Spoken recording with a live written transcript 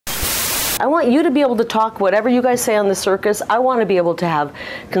I want you to be able to talk whatever you guys say on the circus. I want to be able to have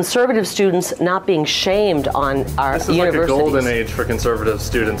conservative students not being shamed on our universities. This is like a golden age for conservative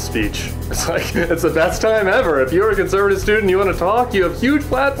student speech. It's like, it's the best time ever. If you're a conservative student, you want to talk, you have huge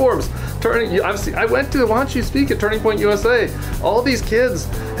platforms. I went to Watch You Speak at Turning Point USA. All these kids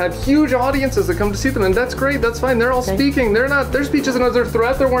have huge audiences that come to see them, and that's great, that's fine. They're all speaking. Their speech isn't another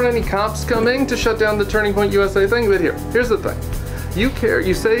threat. There weren't any cops coming to shut down the Turning Point USA thing, but here's the thing.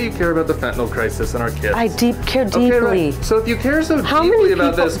 You say you care about the fentanyl crisis and our kids. I care deeply. Okay, right. So if you care so deeply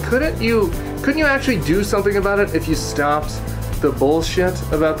about this, couldn't you actually do something about it if you stopped the bullshit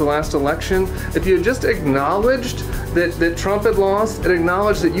about the last election? If you had just acknowledged that Trump had lost and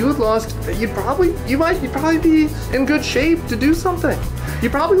acknowledged that you had lost, you'd probably be in good shape to do something. You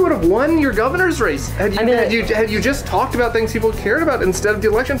probably would have won your governor's race had you just talked about things people cared about instead of the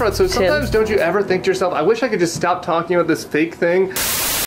election fraud. So sometimes don't you ever think to yourself, I wish I could just stop talking about this fake thing